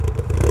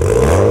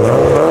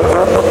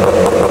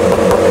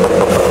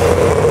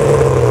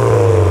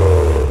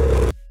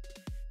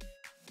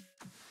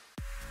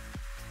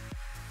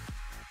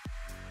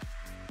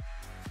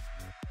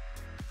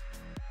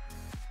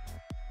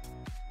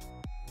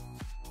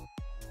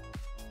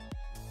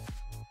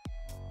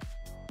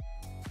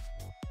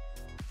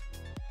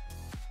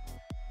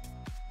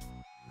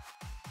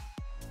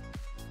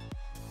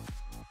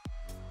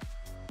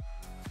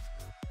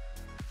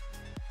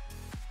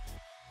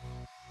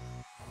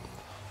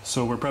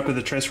So we're prepping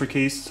the transfer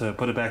case to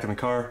put it back in the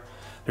car.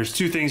 There's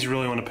two things you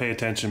really want to pay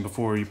attention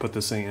before you put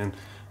this thing in.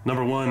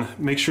 Number one,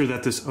 make sure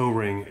that this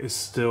O-ring is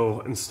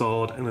still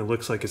installed and it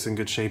looks like it's in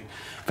good shape.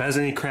 If it has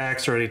any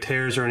cracks or any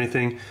tears or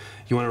anything,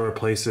 you want to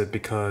replace it,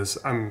 because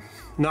I'm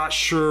not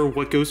sure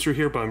what goes through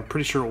here, but I'm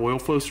pretty sure oil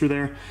flows through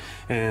there,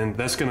 and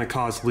that's going to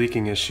cause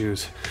leaking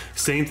issues.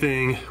 Same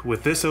thing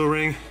with this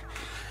O-ring.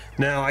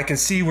 Now I can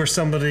see where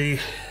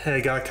somebody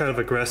got kind of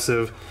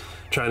aggressive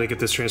trying to get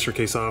this transfer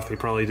case off. They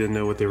probably didn't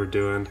know what they were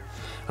doing.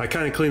 I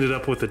kind of cleaned it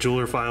up with the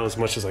jeweler file as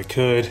much as I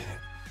could.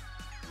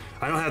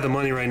 I don't have the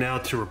money right now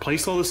to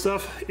replace all this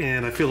stuff,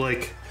 and I feel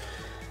like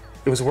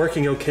it was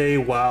working okay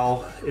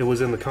while it was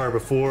in the car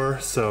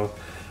before, so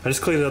I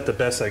just cleaned it up the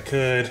best I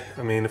could.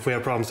 I mean, if we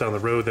have problems down the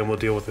road, then we'll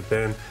deal with it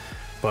then.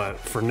 But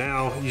for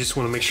now, you just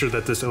want to make sure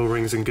that this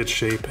O-ring's in good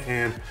shape.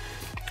 And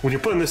when you're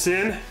putting this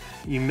in,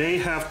 you may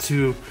have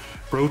to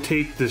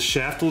rotate this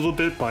shaft a little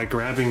bit by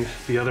grabbing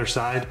the other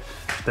side.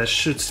 That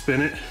should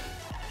spin it.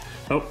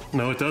 Oh,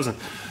 no, it doesn't.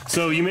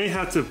 So you may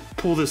have to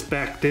pull this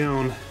back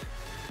down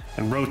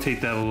and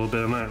rotate that a little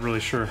bit. I'm not really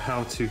sure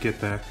how to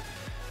get that.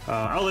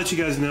 I'll let you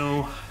guys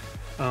know.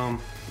 I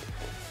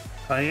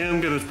am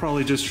gonna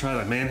probably just try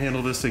to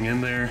manhandle this thing in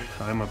there.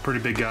 I'm a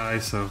pretty big guy,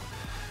 so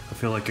I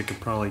feel like I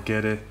could probably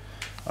get it.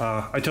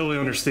 I totally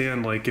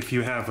understand, like, if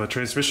you have a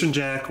transmission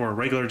jack or a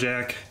regular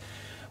jack,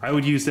 I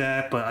would use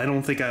that, but I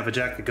don't think I have a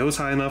jack that goes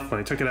high enough. When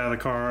I took it out of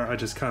the car, I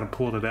just kind of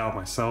pulled it out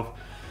myself.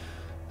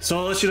 So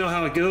I'll let you know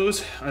how it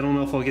goes. I don't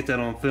know if I'll get that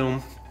on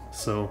film.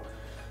 So,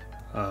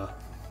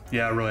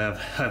 yeah, I really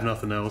have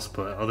nothing else,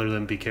 but other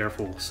than be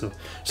careful. So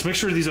just make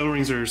sure these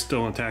O-rings are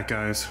still intact,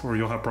 guys, or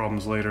you'll have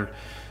problems later.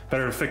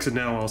 Better to fix it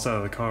now while it's out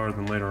of the car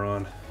than later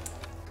on.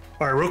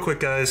 All right, real quick,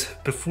 guys,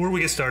 before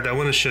we get started, I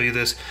want to show you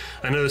this.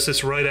 I noticed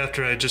this right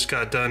after I just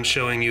got done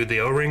showing you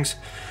the O-rings.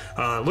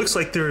 It looks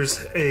like there's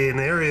an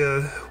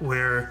area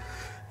where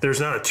there's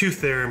not a tooth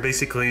there, and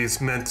basically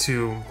it's meant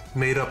to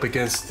mate up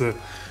against the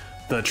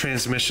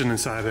transmission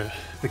inside of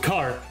the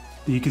car.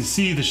 You can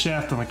see the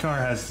shaft on the car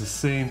has the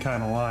same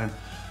kind of line.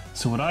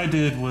 So what I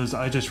did was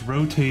I just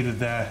rotated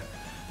that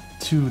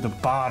to the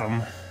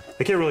bottom.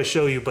 I can't really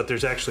show you, but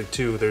there's actually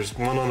two. There's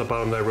one on the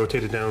bottom that I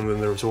rotated down, and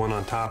then there was one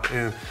on top,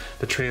 and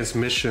the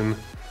transmission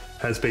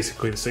has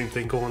basically the same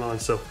thing going on.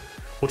 So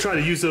we'll try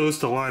to use those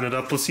to line it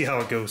up. Let's see how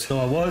it goes. So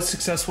I was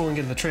successful in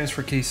getting the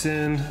transfer case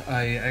in.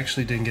 I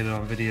actually didn't get it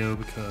on video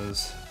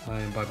because I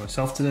am by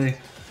myself today.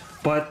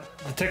 But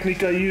the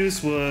technique I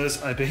used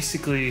was I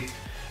basically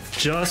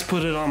just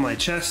put it on my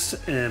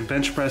chest and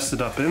bench pressed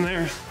it up in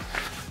there.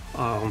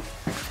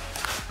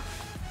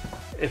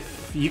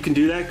 If you can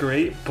do that,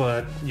 great,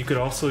 but you could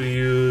also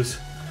use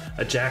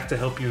a jack to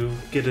help you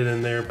get it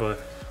in there. But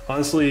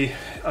honestly,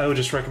 I would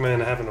just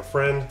recommend having a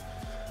friend.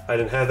 I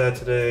didn't have that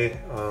today.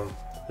 I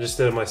just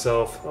did it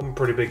myself. I'm a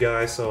pretty big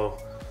guy, so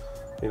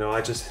you know,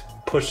 I just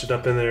pushed it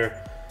up in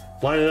there.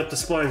 Lining up the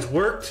splines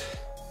worked.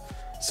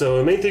 So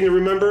the main thing to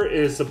remember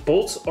is the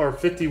bolts are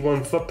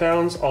 51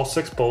 foot-pounds, all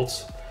 6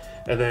 bolts.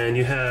 And then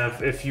you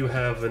have, if you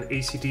have an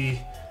ACD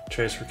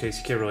transfer case,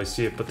 you can't really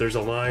see it, but there's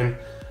a line,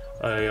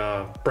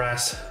 a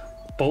brass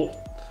bolt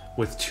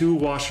with 2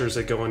 washers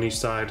that go on each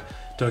side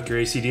to hook your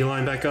ACD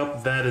line back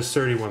up. That is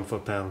 31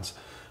 foot-pounds.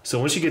 So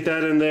once you get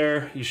that in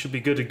there, you should be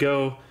good to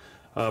go.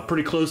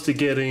 Pretty close to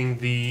getting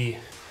the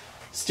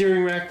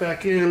steering rack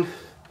back in.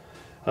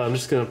 I'm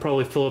just gonna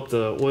probably fill up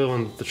the oil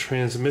in the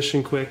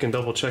transmission quick and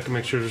double check and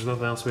make sure there's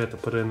nothing else we have to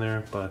put in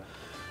there. But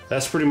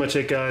that's pretty much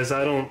it, guys.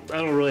 I don't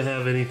really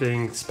have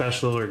anything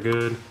special or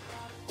good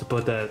to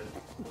put that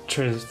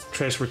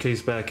transfer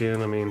case back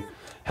in. I mean,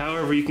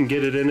 however you can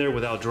get it in there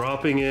without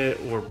dropping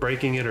it or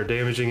breaking it or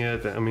damaging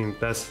it, I mean,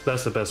 that's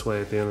the best way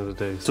at the end of the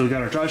day. So we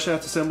got our drive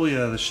shaft assembly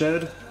out of the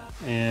shed,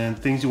 and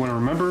things you want to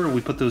remember,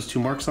 we put those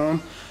 2 marks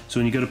on. So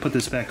when you go to put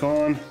this back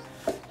on,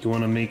 you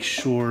want to make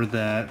sure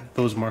that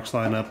those marks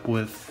line up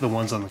with the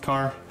ones on the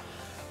car.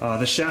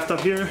 The shaft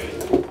up here,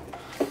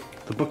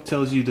 the book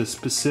tells you to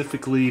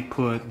specifically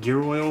put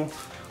gear oil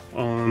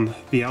on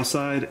the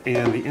outside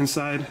and the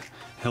inside.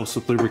 Helps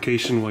with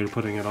lubrication while you're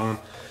putting it on.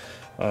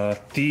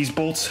 These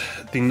bolts,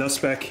 the nuts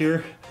back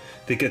here,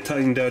 they get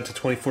tightened down to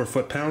 24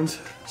 foot-pounds.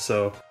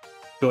 So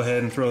go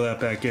ahead and throw that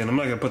back in. I'm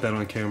not gonna put that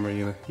on camera,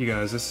 you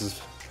guys. This is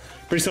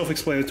pretty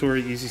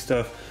self-explanatory, easy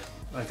stuff.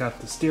 I got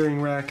the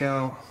steering rack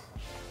out,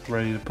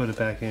 ready to put it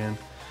back in.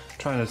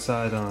 Trying to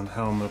decide on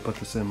how I'm gonna put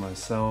this in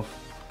myself.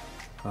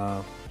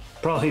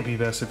 Probably be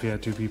best if you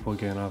had 2 people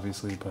again,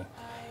 obviously, but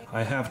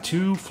I have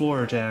 2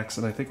 floor jacks,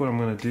 and I think what I'm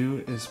gonna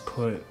do is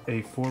put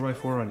a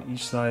 4x4 on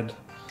each side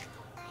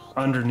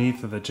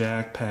underneath of the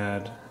jack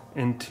pad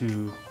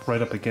into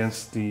right up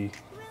against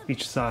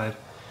each side,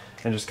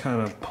 and just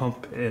kind of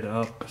pump it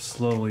up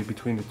slowly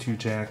between the 2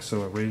 jacks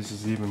so it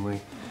raises evenly.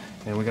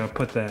 And we gotta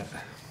put that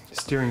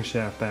steering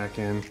shaft back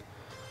in.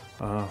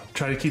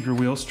 Try to keep your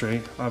wheels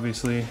straight.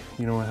 Obviously,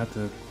 you don't have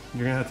to.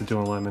 You're gonna have to do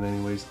alignment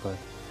anyways, but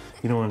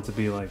you don't want it to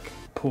be like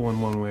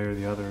pulling one way or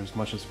the other as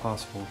much as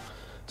possible.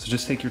 So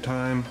just take your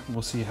time.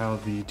 We'll see how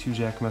the 2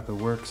 jack method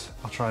works.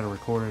 I'll try to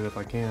record it if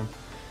I can,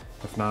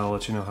 If not, I'll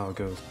let you know how it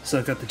goes. So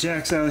I've got the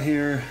jacks out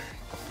here,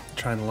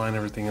 trying to line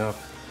everything up.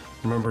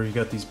 Remember, you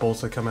got these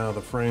bolts that come out of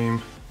the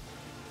frame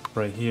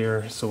right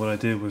here. So what I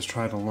did was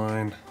try to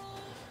line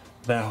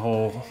that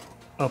hole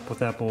up with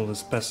that bolt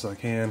as best as I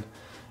can.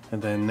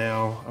 And then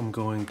now I'm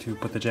going to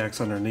put the jacks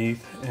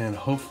underneath, and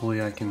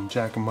hopefully I can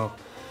jack them up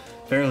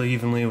fairly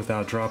evenly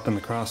without dropping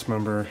the cross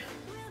member.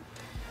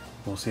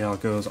 We'll see how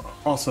it goes.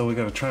 Also, we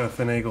got to try to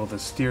finagle the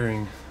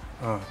steering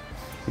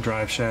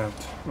drive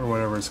shaft, or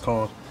whatever it's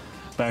called,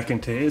 back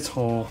into its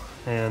hole,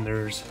 and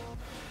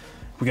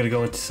we got to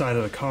go inside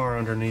of the car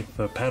underneath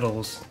the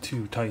pedals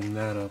to tighten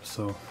that up.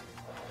 So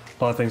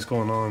a lot of things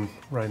going on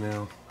right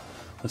now.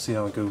 Let's see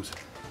how it goes.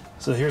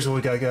 So here's what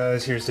we got,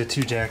 guys. Here's the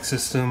 2-jack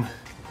system.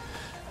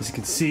 As you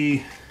can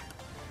see,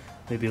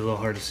 maybe a little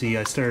hard to see,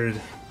 I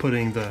started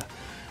putting the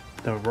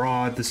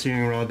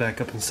steering rod back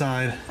up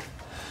inside.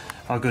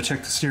 I'll go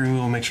check the steering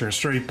wheel, make sure it's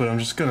straight, but I'm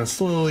just gonna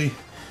slowly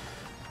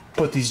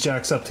put these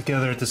jacks up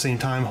together at the same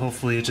time.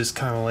 Hopefully it just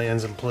kind of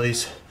lands in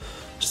place.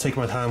 Just take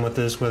my time with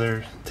this, whether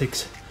it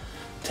takes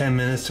 10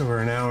 minutes or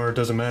an hour, it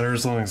doesn't matter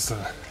as long as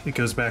it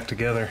goes back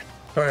together.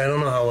 All right, I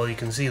don't know how well you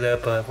can see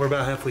that, but we're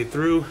about halfway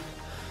through.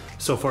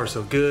 So far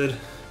so good.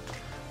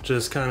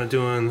 Just kind of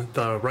doing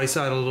the right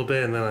side a little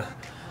bit, and then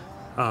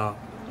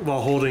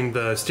while holding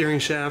the steering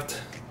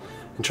shaft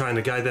and trying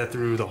to guide that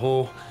through the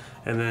hole,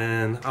 and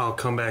then I'll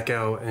come back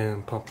out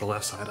and pump the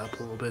left side up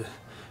a little bit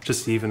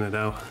just to even it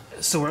out.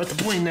 So we're at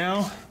the point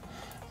now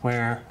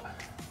where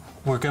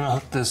we're gonna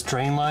hook this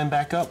drain line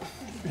back up,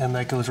 and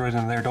that goes right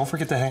in there. Don't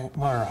forget to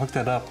hook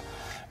that up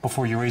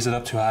before you raise it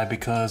up too high,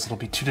 because it'll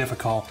be too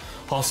difficult.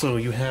 Also,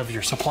 you have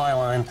your supply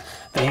line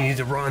that you need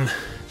to run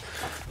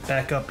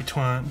back up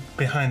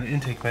behind the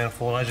intake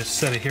manifold. I just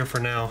set it here for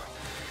now,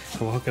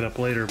 and we'll hook it up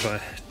later,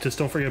 but just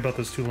don't forget about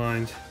those two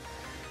lines.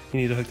 You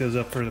need to hook those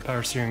up for the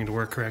power steering to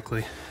work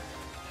correctly.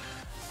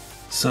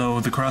 So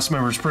the cross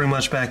member is pretty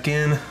much back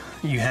in.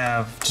 You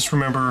have, just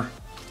remember,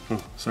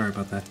 oh, sorry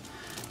about that.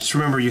 Just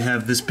remember, you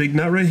have this big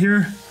nut right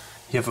here.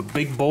 You have a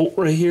big bolt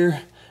right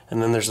here,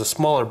 and then there's a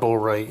smaller bolt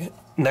right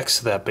next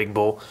to that big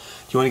bolt.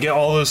 You want to get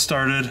all those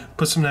started,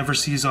 put some never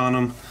seize on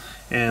them,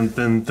 and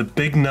then the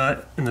big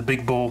nut and the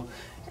big bolt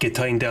get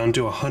tightened down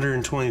to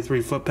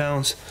 123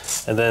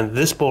 foot-pounds, and then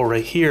this bolt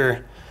right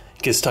here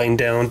gets tightened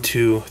down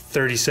to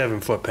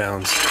 37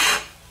 foot-pounds.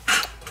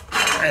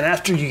 And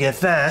after you get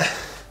that,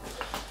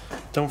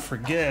 don't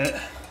forget,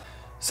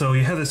 so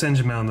you have this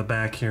engine mount in the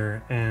back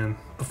here, and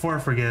before I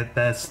forget,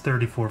 that's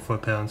 34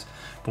 foot-pounds.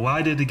 But what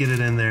I did to get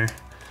it in there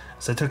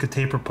is I took a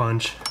taper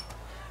punch,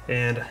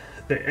 and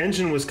the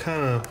engine was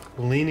kind of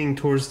leaning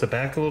towards the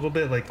back a little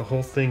bit, like the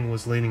whole thing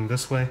was leaning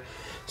this way.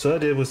 So what I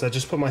did was I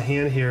just put my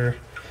hand here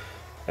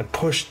and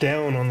pushed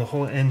down on the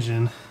whole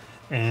engine,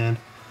 and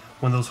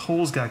when those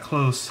holes got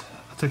close,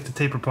 I took the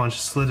taper punch,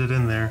 slid it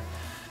in there,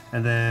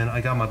 and then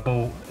I got my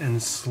bolt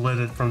and slid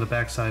it from the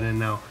backside in.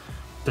 Now,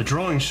 the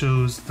drawing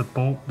shows the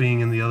bolt being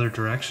in the other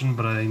direction,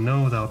 but I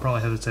know that I'll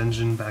probably have this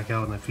engine back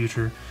out in the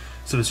future,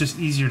 so it's just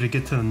easier to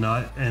get to the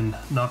nut and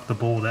knock the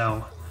bolt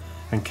out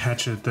and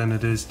catch it than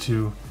it is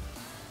to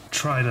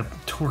try to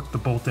torque the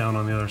bolt down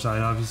on the other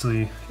side.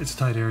 Obviously, it's a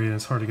tight area and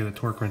it's hard to get a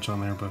torque wrench on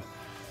there, but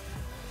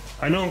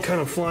I know I'm kind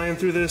of flying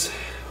through this.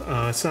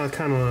 It's not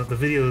kind of, the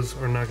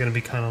videos are not going to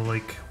be kind of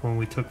like when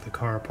we took the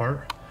car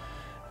apart,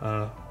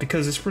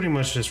 because it's pretty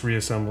much just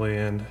reassembly,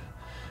 and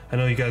I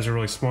know you guys are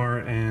really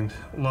smart, and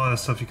a lot of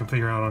stuff you can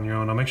figure out on your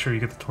own. I'll make sure you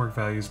get the torque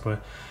values,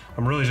 but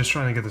I'm really just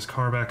trying to get this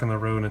car back on the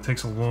road, and it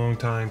takes a long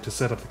time to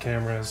set up the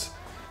cameras,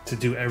 to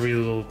do every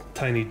little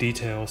tiny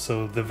detail.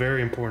 So the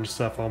very important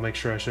stuff I'll make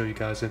sure I show you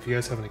guys. If you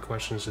guys have any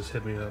questions, just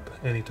hit me up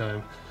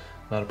anytime.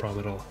 Not a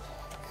problem at all.